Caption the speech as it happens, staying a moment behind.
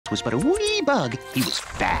was but a wee bug, he was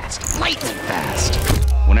fast, lightning fast.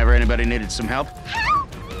 Whenever anybody needed some help,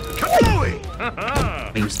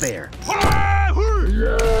 he was there.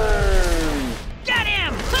 Get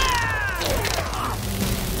him!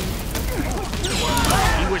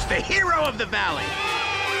 He was the hero of the valley.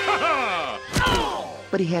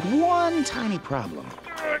 But he had one tiny problem.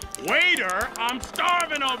 Waiter, I'm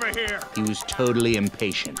starving over here. He was totally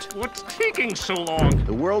impatient. What's taking so long?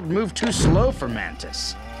 The world moved too slow for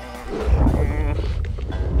Mantis.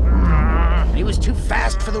 He was too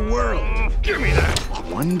fast for the world. Give me that.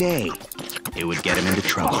 One day, it would get him into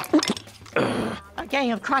trouble. A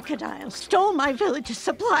gang of crocodiles stole my village's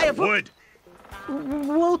supply of Wood.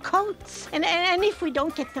 wool coats. And if we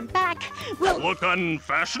don't get them back, we'll Look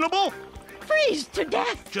unfashionable? freeze to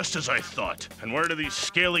death. Just as I thought. And where do these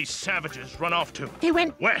scaly savages run off to? They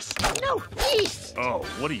went West. no east Oh,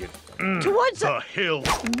 what are you? towards The hill.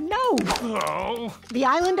 no Oh, the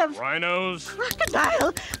island of rhinos.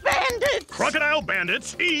 crocodile bandits. Crocodile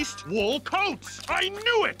bandits, east, wool coats. I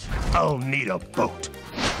knew it. I'll need a boat.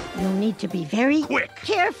 You'll need to be very Quick.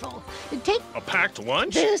 careful. Take A packed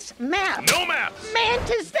lunch? this map. No maps.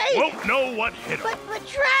 Mantis, they. Won't know what hit 'em. But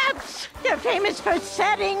traps! They're famous for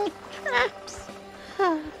setting traps.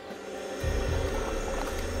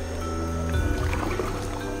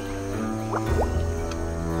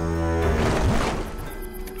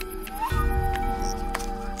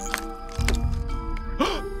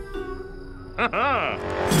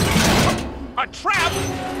 A trap?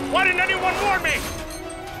 Why didn't anyone warn me?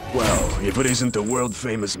 Well, if it isn't the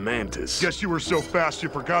world-famous mantis. Guess you were so fast you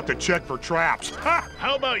forgot to check for traps. Ha!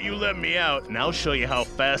 How about you let me out, and I'll show you how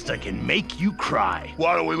fast I can make you cry.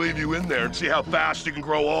 Why don't we leave you in there and see how fast you can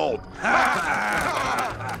grow old?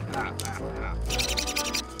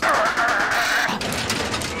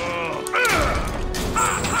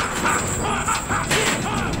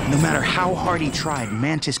 No matter how hard he tried,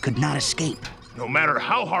 Mantis could not escape. No matter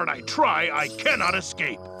how hard I try, I cannot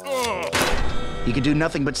escape. Ugh. He could do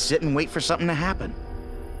nothing but sit and wait for something to happen.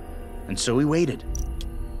 And so he waited.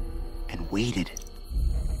 And waited.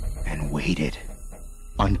 And waited.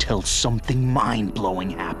 Until something mind-blowing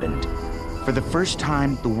happened. For the first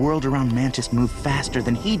time, the world around Mantis moved faster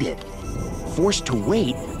than he did. Forced to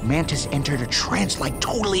wait, Mantis entered a trance-like,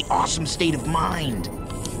 totally awesome state of mind.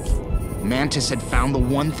 Mantis had found the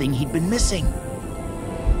one thing he'd been missing.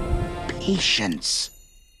 Patience.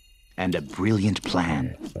 And a brilliant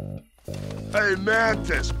plan. Hey,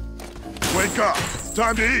 Mantis! Wake up! It's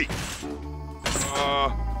time to eat!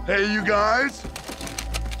 Hey, you guys?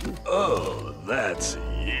 Oh, that's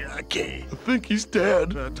yucky. I think he's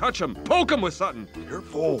dead. Touch him. Poke him with something.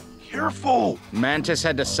 Careful! Careful! Mantis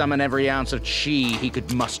had to summon every ounce of chi he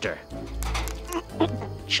could muster.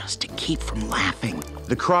 Just to keep from laughing.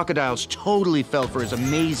 The crocodiles totally fell for his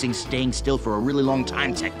amazing staying still for a really long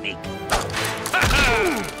time technique.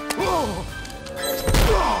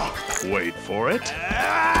 Wait for it.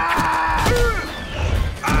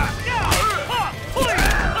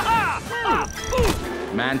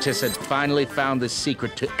 Mantis had finally found the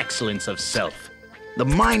secret to excellence of self. The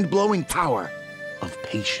mind-blowing power of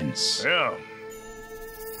patience. Yeah.